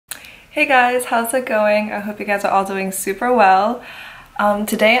Hey guys, how's it going? I hope you guys are all doing super well.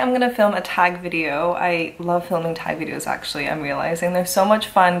 Today I'm gonna film a tag video. I love filming tag videos actually, I'm realizing. They're so much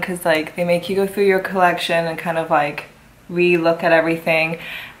fun because like they make you go through your collection and kind of like re-look at everything.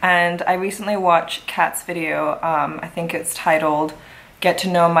 And I recently watched Kat's video, I think it's titled Get to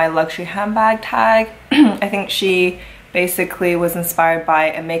Know My Luxury Handbag Tag. I think she basically was inspired by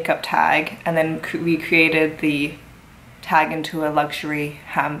a makeup tag and then recreated the tag into a luxury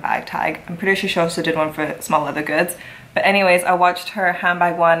handbag tag. I'm pretty sure she also did one for small leather goods. But anyways, I watched her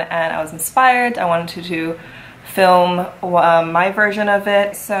handbag one and I was inspired. I wanted to film my version of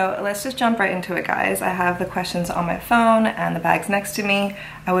it. So let's just jump right into it, guys. I have the questions on my phone and the bags next to me.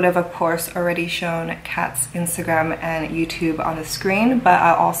 I would have, of course, already shown Kat's Instagram and YouTube on the screen, but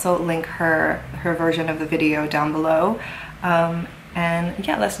I'll also link her version of the video down below. And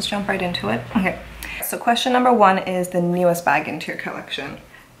yeah, let's just jump right into it. Okay. So question number one is the newest bag into your collection.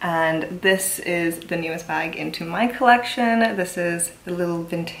 And this is the newest bag into my collection. This is the little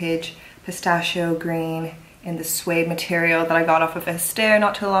vintage pistachio green in the suede material that I got off of Esther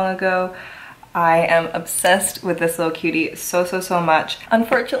not too long ago. I am obsessed with this little cutie so much.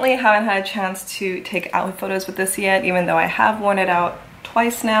 Unfortunately, I haven't had a chance to take outfit photos with this yet, even though I have worn it out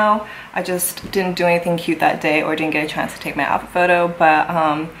twice now. I just didn't do anything cute that day or didn't get a chance to take my outfit photo, but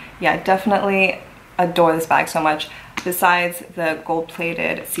yeah, definitely adore this bag so much. Besides the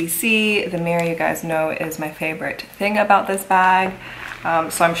gold-plated CC, the mirror, you guys know, is my favorite thing about this bag.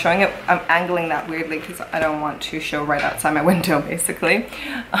 So I'm showing it, I'm angling that weirdly because I don't want to show right outside my window, basically.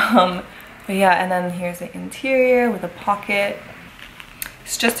 But yeah, and then here's the interior with a pocket.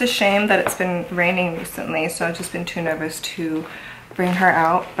 It's just a shame that it's been raining recently, so I've just been too nervous to bring her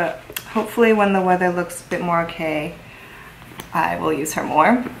out. But hopefully when the weather looks a bit more okay, I will use her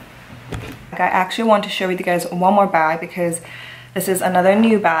more. I actually want to share with you guys one more bag because this is another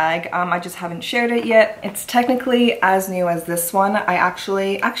new bag. I just haven't shared it yet. It's technically as new as this one. I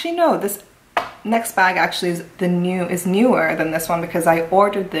actually no, this next bag actually is newer than this one because I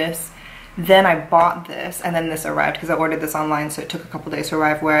ordered this, then I bought this, and then this arrived because I ordered this online, so it took a couple days to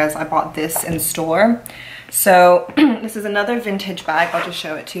arrive, whereas I bought this in store. So this is another vintage bag. I'll just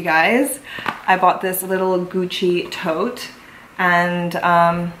show it to you guys. I bought this little Gucci tote, and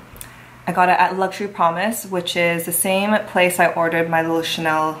I got it at Luxury Promise, which is the same place I ordered my little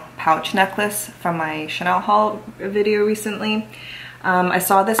Chanel pouch necklace from my Chanel haul video recently. I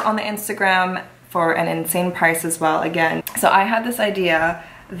saw this on the Instagram for an insane price as well, again. So I had this idea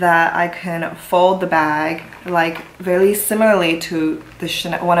that I can fold the bag like very similarly to the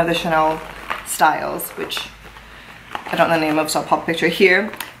Chanel, one of the Chanel styles, which I don't know the name of, so I'll pop a picture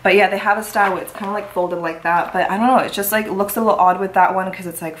here. But yeah, they have a style where it's kind of like folded like that, but I don't know, it just like looks a little odd with that one because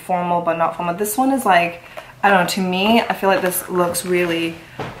it's like formal but not formal. This one is like, I don't know, to me, I feel like this looks really,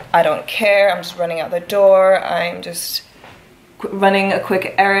 I don't care, I'm just running out the door, I'm just running a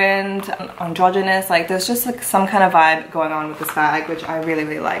quick errand, androgynous, like there's just like some kind of vibe going on with this bag, which I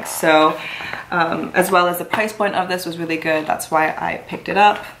really like. So, as well as the price point of this was really good, that's why I picked it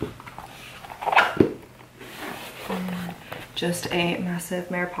up. Just a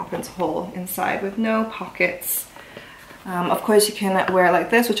massive Mary Poppins hole inside with no pockets. Of course you can wear it like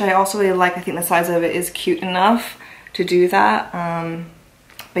this, which I also really like. I think the size of it is cute enough to do that.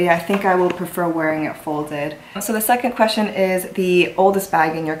 But yeah, I think I will prefer wearing it folded. So the second question is the oldest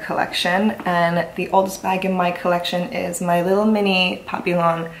bag in your collection. And the oldest bag in my collection is my little mini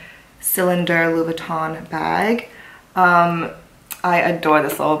Papillon cylinder Louis Vuitton bag. I adore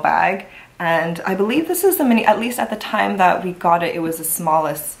this little bag. And I believe this is the mini, at least at the time that we got it, it was the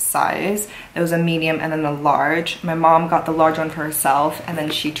smallest size. There was a medium and then a large. My mom got the large one for herself and then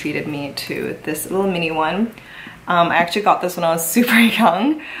she treated me to this little mini one. I actually got this when I was super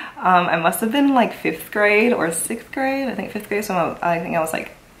young. I must have been like 5th grade or 6th grade. I think 5th grade, so I think I was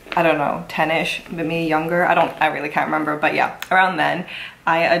like, I don't know, 10-ish, but maybe younger. I really can't remember, but yeah, around then.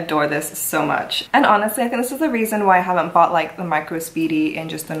 I adore this so much. And honestly, I think this is the reason why I haven't bought like the Micro Speedy in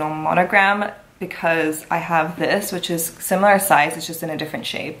just the normal monogram, because I have this, which is similar size, it's just in a different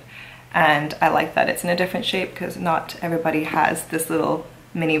shape. And I like that it's in a different shape because not everybody has this little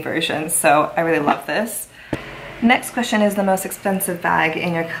mini version, so I really love this. Next question is the most expensive bag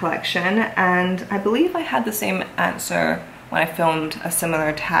in your collection, and I believe I had the same answer when I filmed a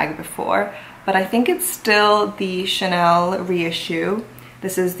similar tag before, but I think it's still the Chanel reissue.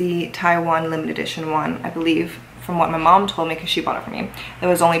 This is the Taiwan limited edition one, I believe, from what my mom told me because she bought it for me. There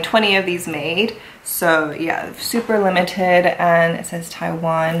was only 20 of these made, so yeah, super limited, and it says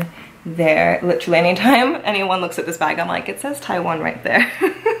Taiwan there. Literally anytime anyone looks at this bag, I'm like, it says Taiwan right there.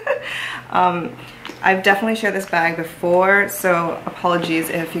 I've definitely shared this bag before, so apologies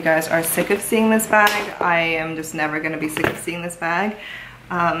if you guys are sick of seeing this bag. I am just never gonna be sick of seeing this bag.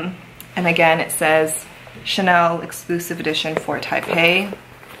 And again, it says Chanel exclusive edition for Taipei.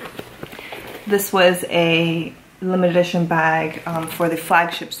 This was a limited edition bag for the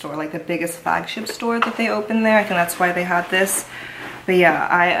flagship store, like the biggest flagship store that they opened there. I think that's why they had this. But yeah,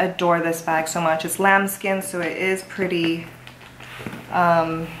 I adore this bag so much. It's lambskin, so it is pretty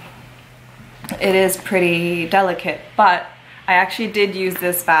delicate, but I actually did use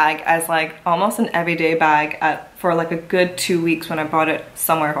this bag as like almost an everyday bag for like a good 2 weeks when I bought it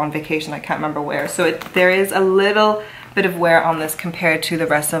somewhere on vacation. I can't remember where. So there is a little bit of wear on this compared to the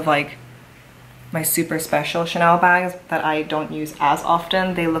rest of like my super special Chanel bags that I don't use as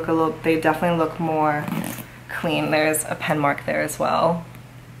often. They definitely look more clean. There's a pen mark there as well.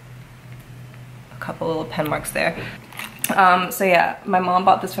 A couple little pen marks there. So yeah, my mom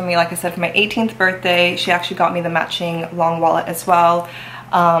bought this for me, like I said, for my 18th birthday. She actually got me the matching long wallet as well.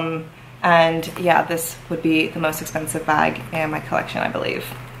 And yeah, this would be the most expensive bag in my collection, I believe.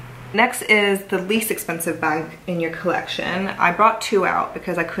 Next is the least expensive bag in your collection. I brought two out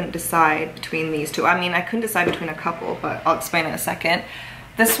because I couldn't decide between these two. I mean, I couldn't decide between a couple, but I'll explain in a second.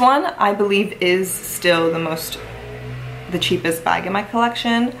 This one, I believe, is still the cheapest bag in my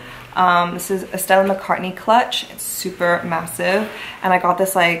collection. This is a Stella McCartney clutch. It's super massive, and I got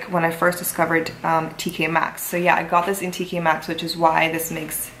this like when I first discovered TK Maxx. So yeah, I got this in TK Maxx, which is why it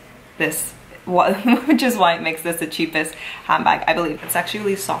makes this the cheapest handbag, I believe. It's actually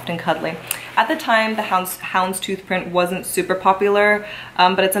really soft and cuddly. At the time, the houndstooth print wasn't super popular,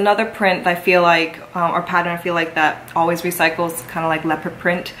 but it's another print that I feel like, or pattern I feel like that always recycles, kind of like leopard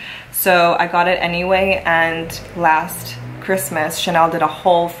print. So I got it anyway, and last Christmas, Chanel did a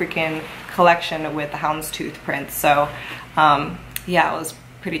whole freaking collection with the houndstooth print. So yeah, I was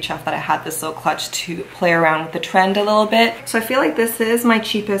pretty chuffed that I had this little clutch to play around with the trend a little bit. So I feel like this is my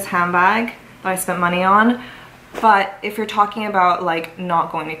cheapest handbag that I spent money on. But if you're talking about like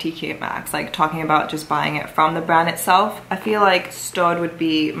not going to TK Maxx, like talking about just buying it from the brand itself, I feel like Stowed would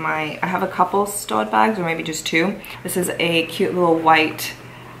be I have a couple Stowed bags, or maybe just two. This is a cute little white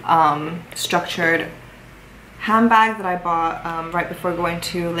structured handbag that I bought right before going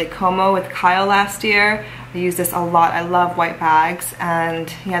to Lake Como with Kyle last year. I use this a lot. I love white bags,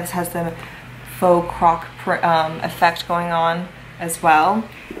 and yeah, this has the faux croc effect going on as well.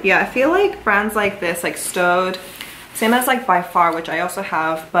 Yeah, I feel like brands like this, like Stowed, same as like By Far, which I also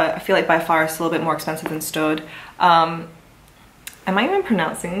have, but I feel like By Far is still a bit more expensive than Stowed. Am I even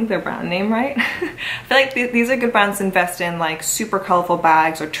pronouncing their brand name right? I feel like these are good brands to invest in, like super colorful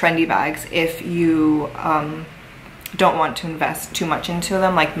bags or trendy bags if you don't want to invest too much into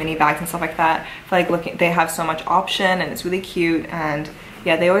them, like mini bags and stuff like that. I feel like they have so much option, and it's really cute, and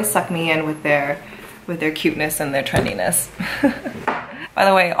yeah, they always suck me in with their cuteness and their trendiness. By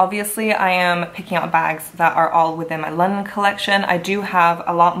the way, obviously I am picking out bags that are all within my London collection. I do have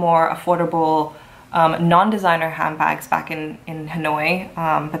a lot more affordable non-designer handbags back in Hanoi,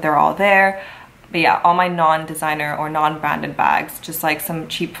 but they're all there. But yeah, all my non-designer or non-branded bags, just like some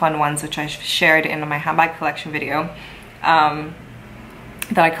cheap fun ones which I shared in my handbag collection video that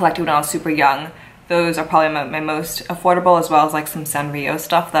I collected when I was super young. Those are probably my most affordable, as well as like some Sanrio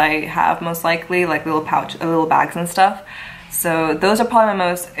stuff that I have most likely, like little bags and stuff. So those are probably my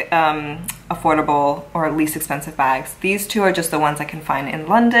most affordable or least expensive bags. These two are just the ones I can find in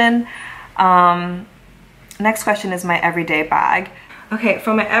London. Next question is my everyday bag. Okay,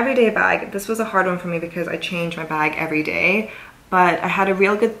 for my everyday bag, this was a hard one for me because I change my bag every day, but I had a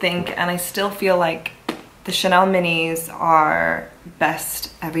real good think, and I still feel like the Chanel minis are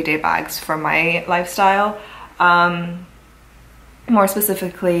best everyday bags for my lifestyle. More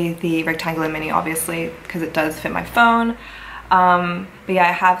specifically, the rectangular mini, obviously, because it does fit my phone. But yeah,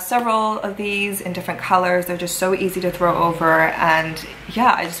 I have several of these in different colors. They're just so easy to throw over, and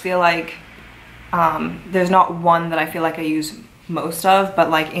yeah, I just feel like there's not one that I feel like I use most of, but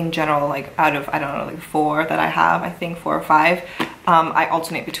like in general, like out of, I don't know, like 4 that I have, I think 4 or 5, I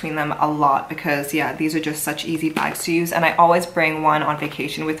alternate between them a lot because yeah, these are just such easy bags to use, and I always bring one on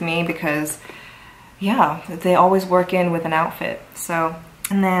vacation with me because yeah, they always work in with an outfit. So,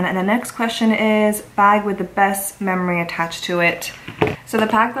 and then the next question is bag with the best memory attached to it. So the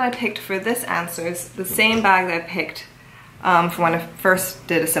bag that I picked for this answer is the same bag that I picked from when I first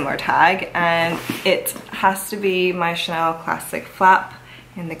did a similar tag, and it has to be my Chanel Classic Flap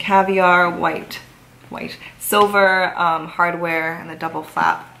in the caviar silver hardware and the double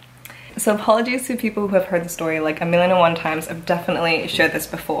flap. So apologies to people who have heard the story like 1,000,001 times. I've definitely shared this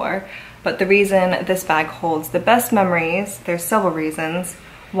before, but the reason this bag holds the best memories, there's several reasons.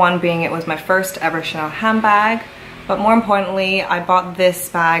 One being it was my first ever Chanel handbag, but more importantly, I bought this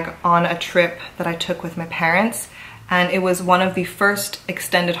bag on a trip that I took with my parents, and it was one of the first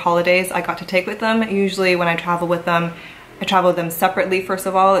extended holidays I got to take with them. Usually when I travel with them, I travel with them separately. First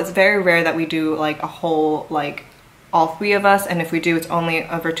of all, it's very rare that we do like a whole, like all three of us, and if we do, it's only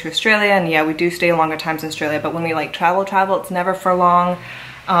over to Australia, and yeah, we do stay longer times in Australia, but when we like travel, it's never for long.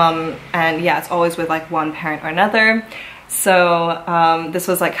 And yeah, it's always with like one parent or another. So this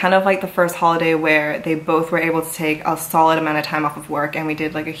was like kind of like the first holiday where they both were able to take a solid amount of time off of work, and we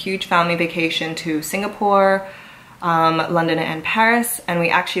did like a huge family vacation to Singapore, London and Paris. And we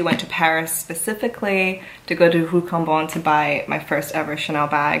actually went to Paris specifically to go to Rue Cambon to buy my first ever Chanel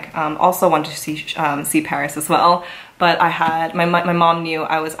bag. Also wanted to see Paris as well, but I had my mom knew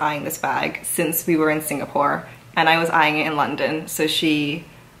I was eyeing this bag since we were in Singapore, and I was eyeing it in London, so she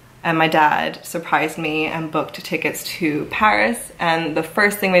and my dad surprised me and booked tickets to Paris, and the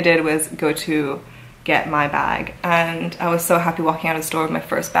first thing we did was go to get my bag, and I was so happy walking out of the store with my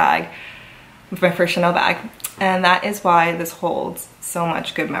first bag, with my first Chanel bag, and that is why this holds so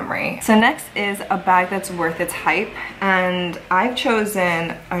much good memory. So next is a bag that's worth its hype, and I've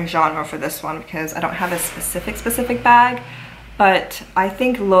chosen a genre for this one because I don't have a specific bag, but I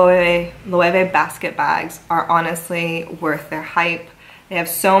think Loewe basket bags are honestly worth their hype. They have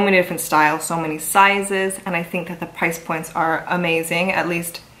so many different styles, so many sizes, and I think that the price points are amazing. At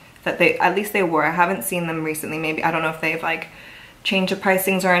least they were. I haven't seen them recently. Maybe, I don't know if they've like changed the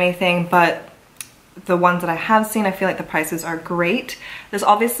pricings or anything, but the ones that I have seen, I feel like the prices are great. This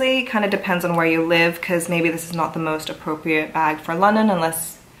obviously kind of depends on where you live, because maybe this is not the most appropriate bag for London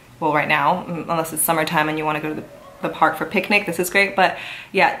unless, well, right now, unless it's summertime and you want to go to the park for picnic. This is great, but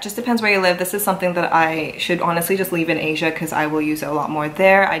yeah, it just depends where you live. This is something that I should honestly just leave in Asia because I will use it a lot more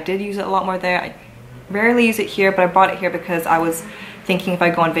there. I did use it a lot more there. I rarely use it here, but I brought it here because I was thinking if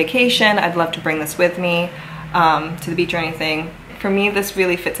I go on vacation, I'd love to bring this with me to the beach or anything. For me, this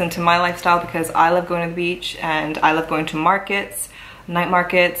really fits into my lifestyle because I love going to the beach and I love going to markets, night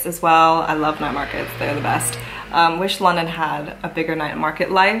markets as well. I love night markets, they're the best. Wish London had a bigger night market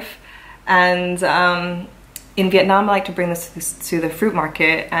life. And in Vietnam, I like to bring this to the fruit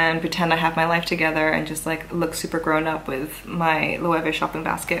market and pretend I have my life together and just like look super grown up with my Loewe shopping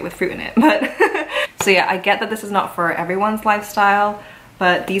basket with fruit in it. But so yeah, I get that this is not for everyone's lifestyle,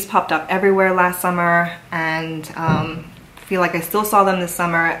 but these popped up everywhere last summer, and feel like I still saw them this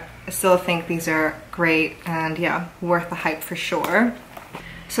summer. I still think these are great, and yeah, worth the hype for sure.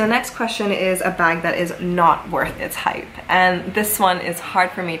 So the next question is a bag that is not worth its hype. And this one is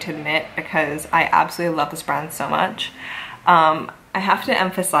hard for me to admit because I absolutely love this brand so much. I have to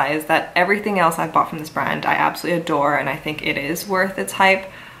emphasize that everything else I've bought from this brand I absolutely adore, and I think it is worth its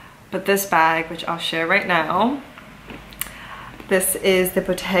hype. But this bag, which I'll share right now, this is the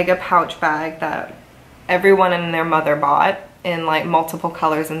Bottega pouch bag that everyone and their mother bought in like multiple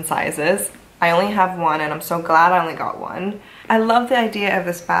colors and sizes. I only have one, and I'm so glad I only got one. I love the idea of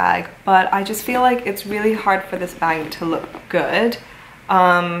this bag, but I just feel like it's really hard for this bag to look good.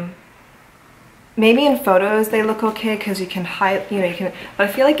 Maybe in photos they look okay because you can hide, you know, you can, but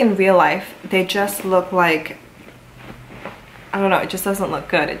I feel like in real life they just look like, I don't know, it just doesn't look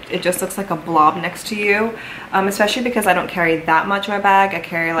good. It just looks like a blob next to you, especially because I don't carry that much in my bag. I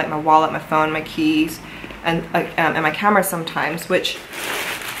carry like my wallet, my phone, my keys, and my camera sometimes, which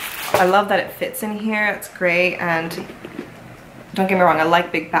I love that it fits in here. It's great, and don't get me wrong, I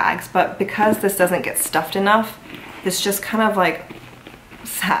like big bags, but because this doesn't get stuffed enough, this just kind of like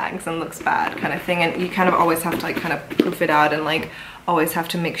sags and looks bad kind of thing, and you kind of always have to like kind of proof it out and like always have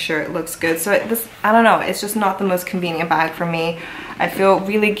to make sure it looks good. So this, I don't know, it's just not the most convenient bag for me. I feel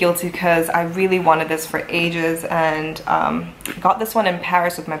really guilty because I really wanted this for ages, and got this one in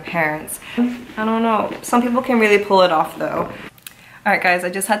Paris with my parents. I don't know, some people can really pull it off though. Alright guys, I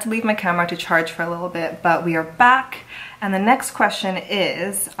just had to leave my camera to charge for a little bit, but we are back. And the next question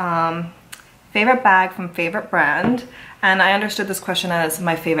is, favorite bag from favorite brand. And I understood this question as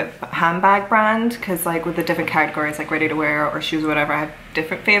my favorite handbag brand, because like with the different categories like ready to wear or shoes or whatever, I have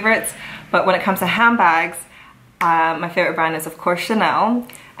different favorites. But when it comes to handbags, my favorite brand is of course Chanel.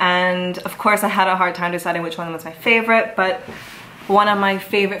 And of course I had a hard time deciding which one was my favorite, but one of my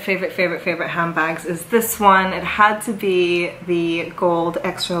favorite handbags is this one. It had to be the gold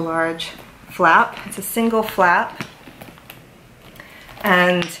extra large flap. It's a single flap.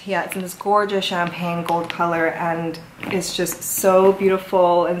 And yeah, it's in this gorgeous champagne gold color, and it's just so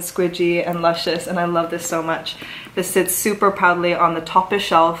beautiful and squidgy and luscious, and I love this so much. This sits super proudly on the toppest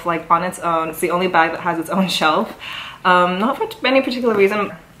shelf, like on its own. It's the only bag that has its own shelf. Not for any particular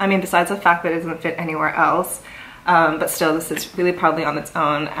reason, I mean besides the fact that it doesn't fit anywhere else. but still this is really proudly on its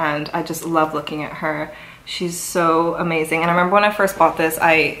own, and I just love looking at her. She's so amazing. And I remember when I first bought this,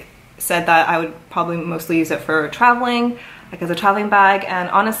 I said that I would probably mostly use it for traveling, like as a traveling bag, and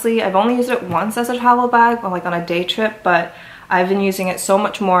honestly I've only used it once as a travel bag, like on a day trip, but I've been using it so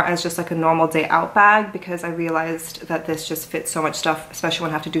much more as just like a normal day out bag because I realized that this just fits so much stuff, especially when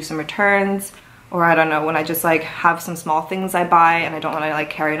I have to do some returns, or I don't know, when I just like have some small things I buy and I don't want to like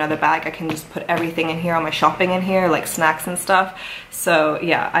carry another bag. I can just put everything in here, all my shopping in here, like snacks and stuff. So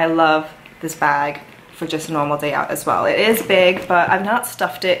yeah, I love this bag for just a normal day out as well. It is big, but I've not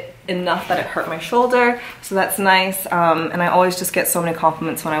stuffed it enough that it hurt my shoulder, so that's nice. And I always just get so many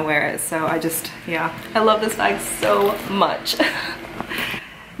compliments when I wear it, so yeah, I love this bag so much.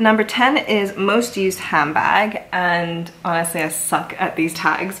 Number 10 is most used handbag, and honestly I suck at these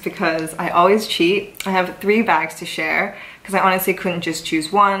tags because I always cheat. I have 3 bags to share because I honestly couldn't just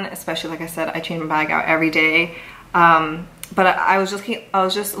choose one, especially like I said, I change my bag out every day. But I was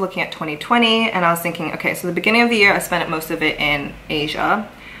just looking at 2020, and I was thinking, okay, so the beginning of the year I spent most of it in Asia.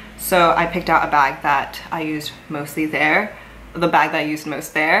 So I picked out a bag that I used mostly there, the bag that I used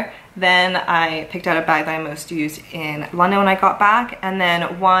most there. Then I picked out a bag that I most used in London when I got back, and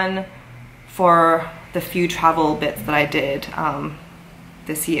then one for the few travel bits that I did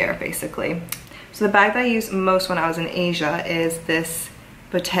this year, basically. So the bag that I used most when I was in Asia is this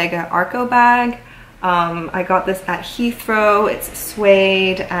Bottega Arco bag. I got this at Heathrow. It's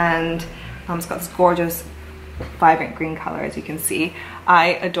suede, and it's got this gorgeous vibrant green color, as you can see. I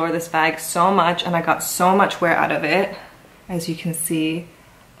adore this bag so much, and I got so much wear out of it. As you can see,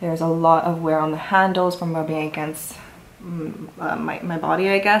 there's a lot of wear on the handles from rubbing against my body,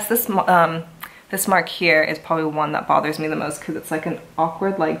 I guess. This mark here is probably one that bothers me the most because it's like an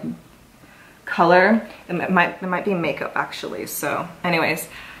awkward like color. It might be makeup actually. So anyways,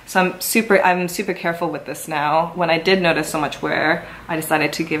 so I'm super careful with this now. When I did notice so much wear, I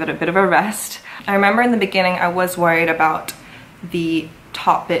decided to give it a bit of a rest. I remember in the beginning I was worried about the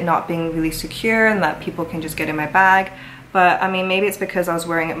top bit not being really secure and that people can just get in my bag. But I mean, maybe it's because I was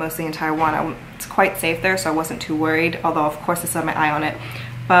wearing it mostly in Taiwan. It's quite safe there, so I wasn't too worried, although of course I still had my eye on it.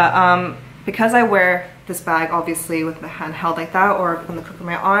 But because I wear this bag obviously with the hand held like that or on the crook of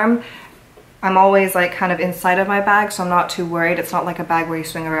my arm, I'm always like kind of inside of my bag, so I'm not too worried. It's not like a bag where you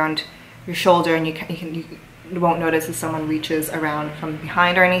swing around your shoulder and you won't notice if someone reaches around from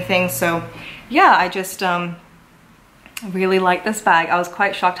behind or anything. So yeah, I just really like this bag. I was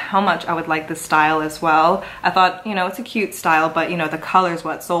quite shocked how much I would like this style as well. I thought, you know, it's a cute style, but you know, the color is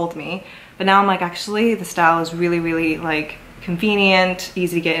what sold me. But now I'm like, actually the style is really like convenient,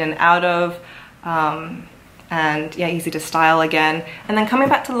 easy to get in and out of, and yeah, easy to style again. And then coming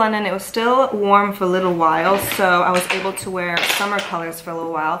back to London, it was still warm for a little while, so I was able to wear summer colors for a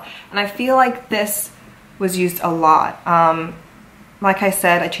little while, and I feel like this was used a lot. Like I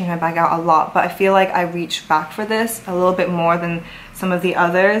said, I changed my bag out a lot, but I feel like I reached back for this a little bit more than some of the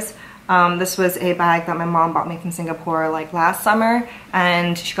others. This was a bag that my mom bought me from Singapore like last summer,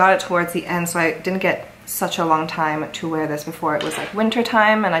 and she got it towards the end, so I didn't get such a long time to wear this before it was like winter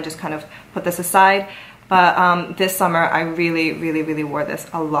time, and I just kind of put this aside. But this summer I really wore this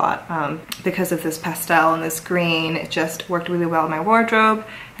a lot because of this pastel and this green. It just worked really well in my wardrobe,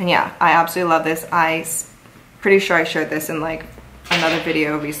 and yeah, I absolutely love this. I'm pretty sure I shared this in like another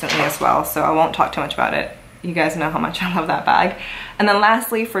video recently as well, so I won't talk too much about it. You guys know how much I love that bag. And then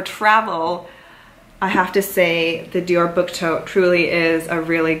lastly, for travel, I have to say the Dior book tote truly is a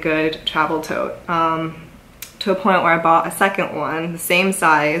really good travel tote, to a point where I bought a second one, the same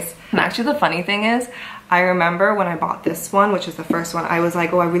size. And actually the funny thing is, I remember when I bought this one, which is the first one, I was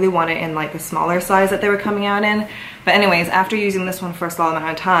like, oh, I really want it in like the smaller size that they were coming out in. But anyways, after using this one for a small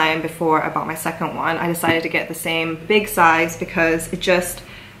amount of time before I bought my second one, I decided to get the same big size because it just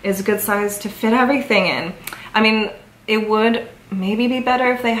is a good size to fit everything in. I mean, it would maybe be better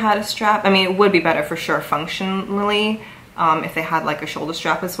if they had a strap. I mean, it would be better for sure functionally if they had like a shoulder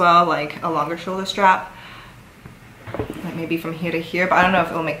strap as well, like a longer shoulder strap. Like maybe from here to here, but I don't know if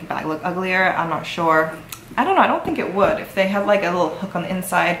it will make the bag look uglier. I'm not sure. I don't know, I don't think it would. If they have like a little hook on the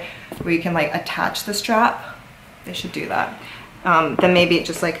inside where you can like attach the strap, they should do that. Then maybe it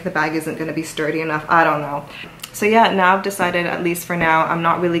just like the bag isn't going to be sturdy enough. I don't know. So yeah, now I've decided, at least for now, I'm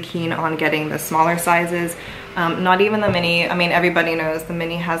not really keen on getting the smaller sizes. Not even the mini. I mean, everybody knows the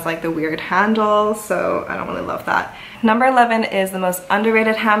mini has like the weird handle, so I don't really love that. Number 11 is the most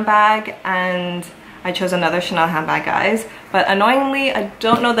underrated handbag, and I chose another Chanel handbag, guys. But annoyingly, I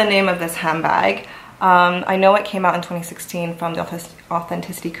don't know the name of this handbag. I know it came out in 2016 from the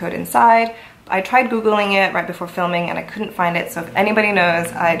authenticity code inside. I tried Googling it right before filming and I couldn't find it, so if anybody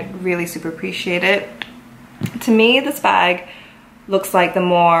knows, I'd really super appreciate it. To me, this bag looks like the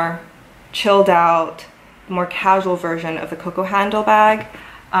more chilled out, more casual version of the Coco handle bag.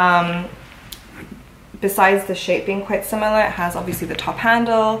 Besides the shape being quite similar, it has obviously the top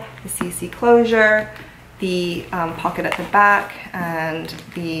handle, the CC closure, the pocket at the back, and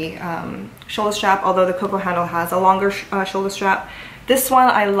the shoulder strap, although the Coco handle has a longer shoulder strap. This one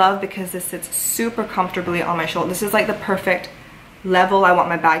I love because this sits super comfortably on my shoulder. This is like the perfect level I want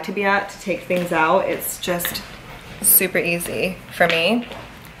my bag to be at to take things out. It's just super easy for me.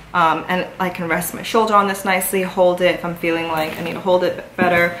 And I can rest my shoulder on this nicely, hold it if I'm feeling like I need to hold it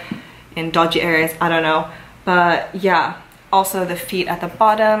better in dodgy areas, I don't know. But yeah, also the feet at the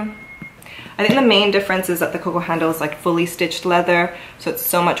bottom. I think the main difference is that the Coco handle is like fully stitched leather, so it's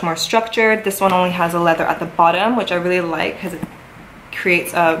so much more structured. This one only has a leather at the bottom, which I really like because it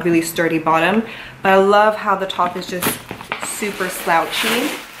creates a really sturdy bottom. But I love how the top is just super slouchy.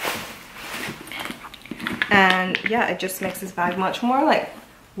 And yeah, it just makes this bag much more like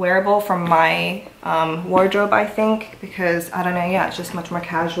wearable for my wardrobe, I think, because I don't know, yeah, it's just much more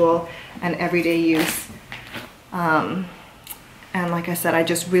casual and everyday use. And like I said, I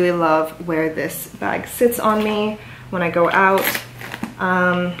just really love where this bag sits on me when I go out.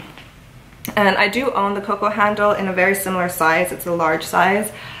 And I do own the Coco handle in a very similar size. It's a large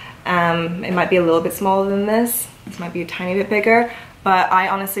size. It might be a little bit smaller than this. This might be a tiny bit bigger, but I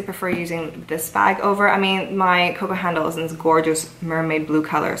honestly prefer using this bag over. I mean, my Coco handle is in this gorgeous mermaid blue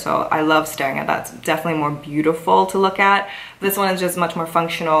color, so I love staring at that. It's definitely more beautiful to look at. This one is just much more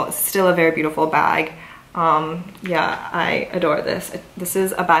functional. It's still a very beautiful bag. Yeah, I adore this. This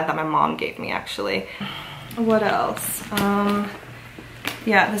is a bag that my mom gave me, actually. What else?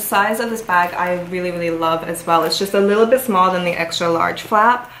 Yeah, the size of this bag I really love as well. It's just a little bit smaller than the extra large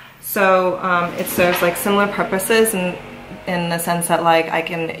flap, so it serves like similar purposes in the sense that like I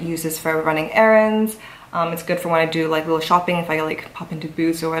can use this for running errands. It's good for when I do like little shopping, if I like pop into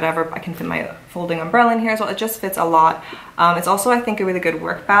Boots or whatever. I can fit my folding umbrella in here as well. It just fits a lot. It's also, I think, a really good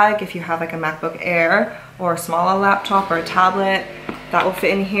work bag if you have like a MacBook Air or a smaller laptop or a tablet. That will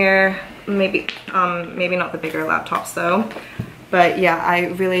fit in here. Maybe not the bigger laptops though. But yeah, I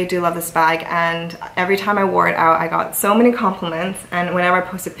really do love this bag, and every time I wore it out, I got so many compliments, and whenever I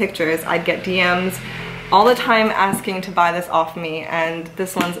posted pictures, I'd get DMs all the time asking to buy this off me, and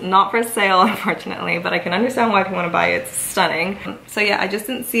this one's not for sale, unfortunately, but I can understand why people want to buy it. It's stunning. So yeah, I just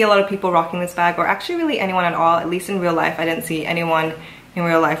didn't see a lot of people rocking this bag, or actually really anyone at all, at least in real life. I didn't see anyone in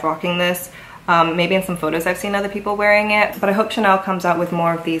real life rocking this. Maybe in some photos I've seen other people wearing it, but I hope Chanel comes out with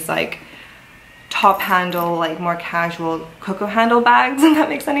more of these like top handle, like more casual Coco handle bags, if that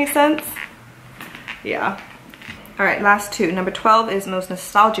makes any sense. Yeah. All right, last two. Number 12 is most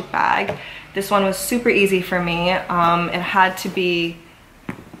nostalgic bag. This one was super easy for me. It had to be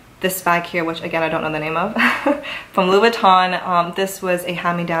this bag here, which again I don't know the name of, from Louis Vuitton. This was a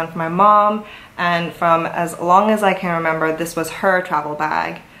hand-me-down from my mom, and from as long as I can remember, this was her travel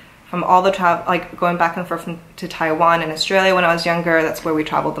bag. From all the travel, like going back and forth to Taiwan and Australia when I was younger, that's where we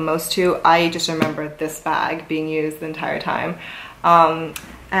traveled the most to. I just remember this bag being used the entire time.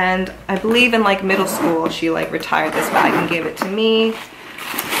 And I believe in like middle school, she like retired this bag and gave it to me.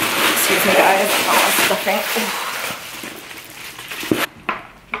 Excuse me guys, stuffing.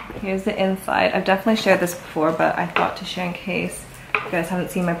 Here's the inside. I've definitely shared this before, but I thought to share in case you guys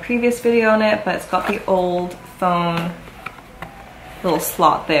haven't seen my previous video on it, but it's got the old phone little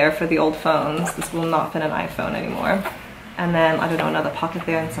slot there for the old phones. This will not fit an iPhone anymore. And then, I don't know, another pocket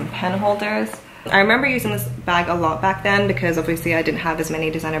there and some pen holders. I remember using this bag a lot back then because obviously I didn't have as many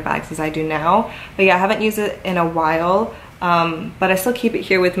designer bags as I do now. But yeah, I haven't used it in a while. But I still keep it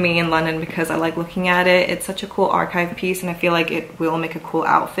here with me in London because I like looking at it. It's such a cool archive piece, and I feel like it will make a cool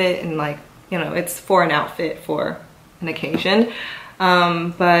outfit, and like, you know, it's for an outfit for an occasion.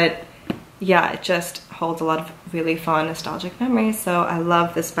 But yeah, it just holds a lot of really fun nostalgic memories, so I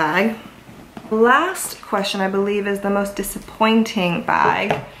love this bag. Last question, I believe, is the most disappointing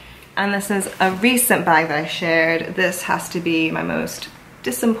bag, and this is a recent bag that I shared. This has to be my most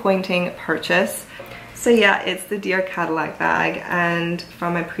disappointing purchase. So yeah, it's the Dear Cadillac bag, and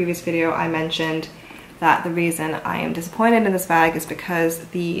from my previous video I mentioned that the reason I am disappointed in this bag is because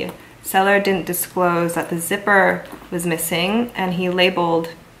the seller didn't disclose that the zipper was missing, and he labeled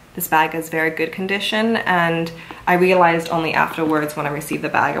this bag is very good condition, and I realized only afterwards when I received the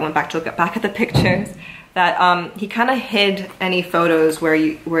bag, I went back to look back at the pictures, that he kind of hid any photos where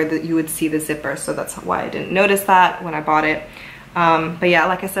you would see the zipper, so that's why I didn't notice that when I bought it. But yeah,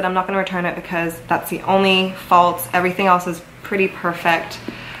 like I said, I'm not going to return it because that's the only fault. Everything else is pretty perfect.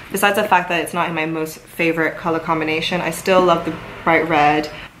 Besides the fact that it's not in my most favorite color combination, I still love the bright red.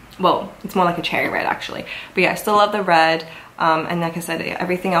 well, it's more like a cherry red actually. But yeah, I still love the red. And like I said,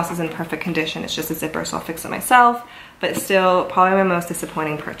 everything else is in perfect condition. It's just a zipper, so I'll fix it myself. But still, probably my most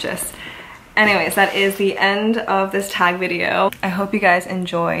disappointing purchase. Anyways, that is the end of this tag video. I hope you guys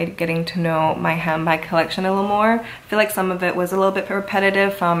enjoyed getting to know my handbag collection a little more. I feel like some of it was a little bit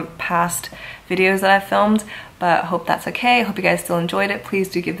repetitive from past videos that I've filmed, but I hope that's okay. I hope you guys still enjoyed it. Please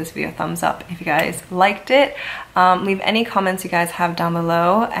do give this video a thumbs up if you guys liked it. Leave any comments you guys have down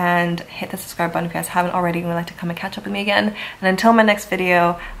below and hit the subscribe button if you guys haven't already and would like to come and catch up with me again. And until my next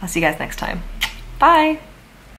video, I'll see you guys next time. Bye!